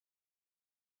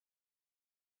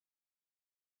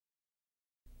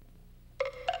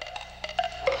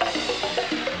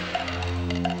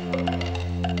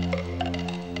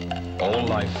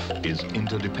is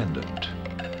interdependent.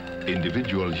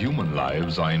 Individual human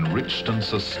lives are enriched and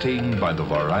sustained by the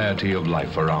variety of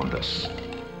life around us.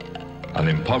 An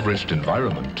impoverished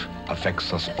environment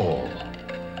affects us all.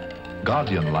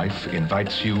 Guardian Life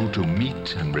invites you to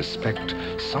meet and respect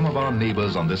some of our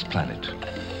neighbors on this planet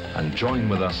and join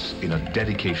with us in a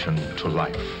dedication to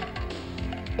life.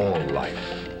 All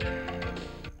life.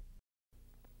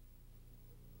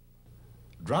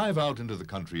 Drive out into the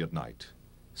country at night.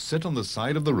 Sit on the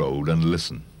side of the road and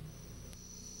listen.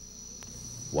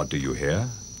 What do you hear?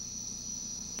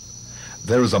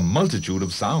 There is a multitude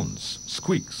of sounds,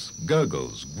 squeaks,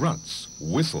 gurgles, grunts,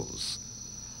 whistles.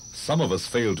 Some of us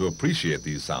fail to appreciate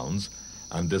these sounds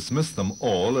and dismiss them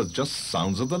all as just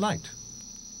sounds of the night.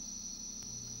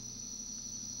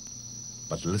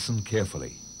 But listen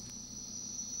carefully.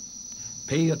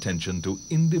 Pay attention to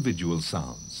individual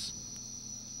sounds.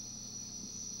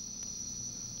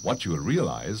 What you will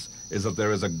realize is that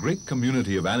there is a great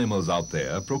community of animals out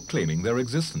there proclaiming their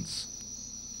existence.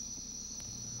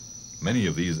 Many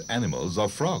of these animals are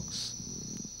frogs.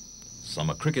 Some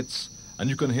are crickets, and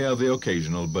you can hear the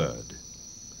occasional bird.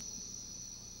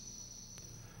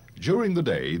 During the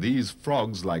day, these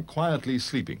frogs lie quietly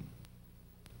sleeping.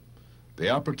 They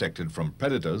are protected from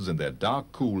predators in their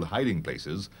dark, cool hiding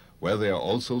places, where they are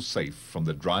also safe from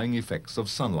the drying effects of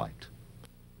sunlight.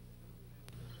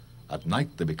 At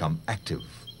night, they become active,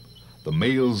 the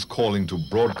males calling to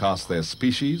broadcast their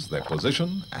species, their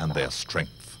position, and their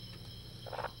strength.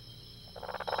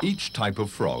 Each type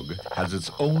of frog has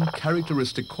its own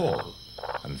characteristic call,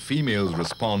 and females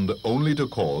respond only to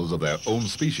calls of their own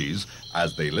species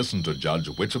as they listen to judge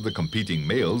which of the competing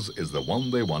males is the one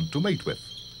they want to mate with.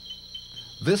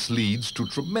 This leads to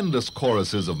tremendous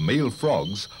choruses of male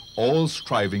frogs, all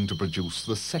striving to produce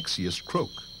the sexiest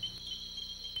croak.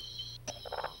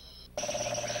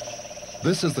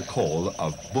 This is the call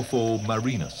of Bufo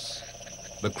marinus,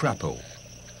 the crapo,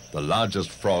 the largest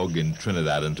frog in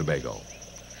Trinidad and Tobago.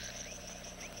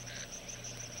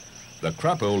 The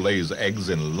crapo lays eggs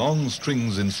in long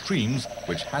strings in streams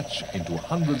which hatch into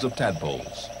hundreds of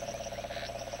tadpoles.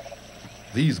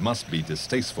 These must be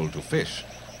distasteful to fish,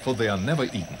 for they are never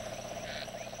eaten.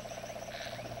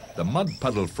 The mud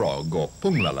puddle frog, or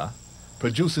punglala,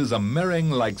 produces a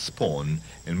meringue-like spawn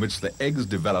in which the eggs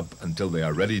develop until they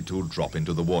are ready to drop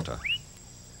into the water.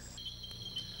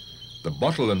 The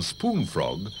bottle and spoon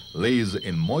frog lays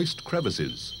in moist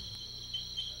crevices.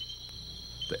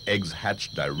 The eggs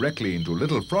hatch directly into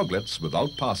little froglets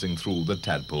without passing through the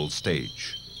tadpole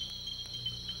stage.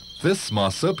 This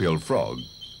marsupial frog,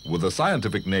 with the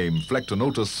scientific name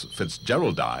Flectonotus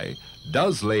fitzgeraldi,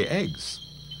 does lay eggs.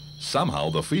 Somehow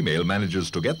the female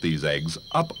manages to get these eggs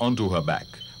up onto her back,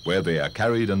 where they are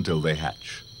carried until they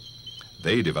hatch.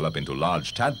 They develop into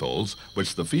large tadpoles,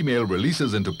 which the female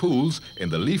releases into pools in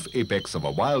the leaf apex of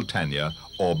a wild tania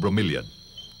or bromeliad.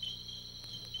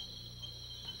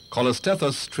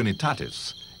 Colostethus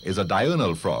trinitatis is a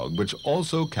diurnal frog which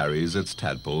also carries its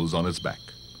tadpoles on its back.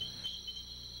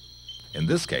 In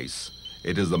this case,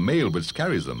 it is the male which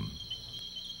carries them.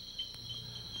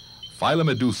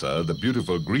 Philomedusa, the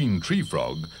beautiful green tree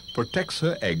frog, protects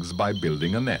her eggs by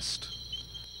building a nest.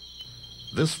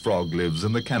 This frog lives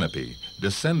in the canopy,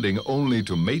 descending only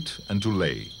to mate and to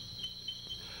lay.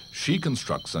 She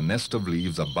constructs a nest of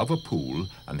leaves above a pool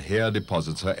and here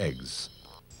deposits her eggs.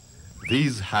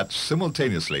 These hatch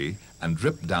simultaneously and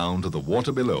drip down to the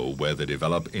water below, where they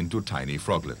develop into tiny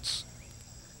froglets.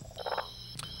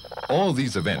 All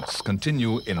these events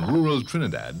continue in rural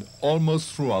Trinidad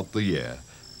almost throughout the year,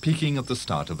 peaking at the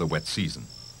start of the wet season.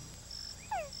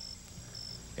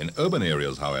 In urban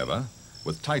areas, however,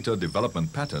 with tighter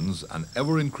development patterns and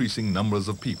ever-increasing numbers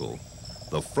of people,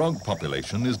 the frog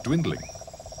population is dwindling.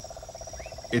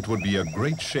 It would be a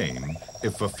great shame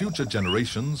if for future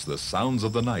generations the sounds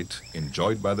of the night,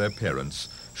 enjoyed by their parents,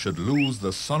 should lose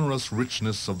the sonorous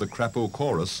richness of the crapo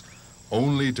chorus,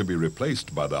 only to be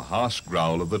replaced by the harsh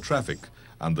growl of the traffic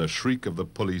and the shriek of the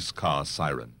police car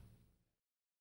siren.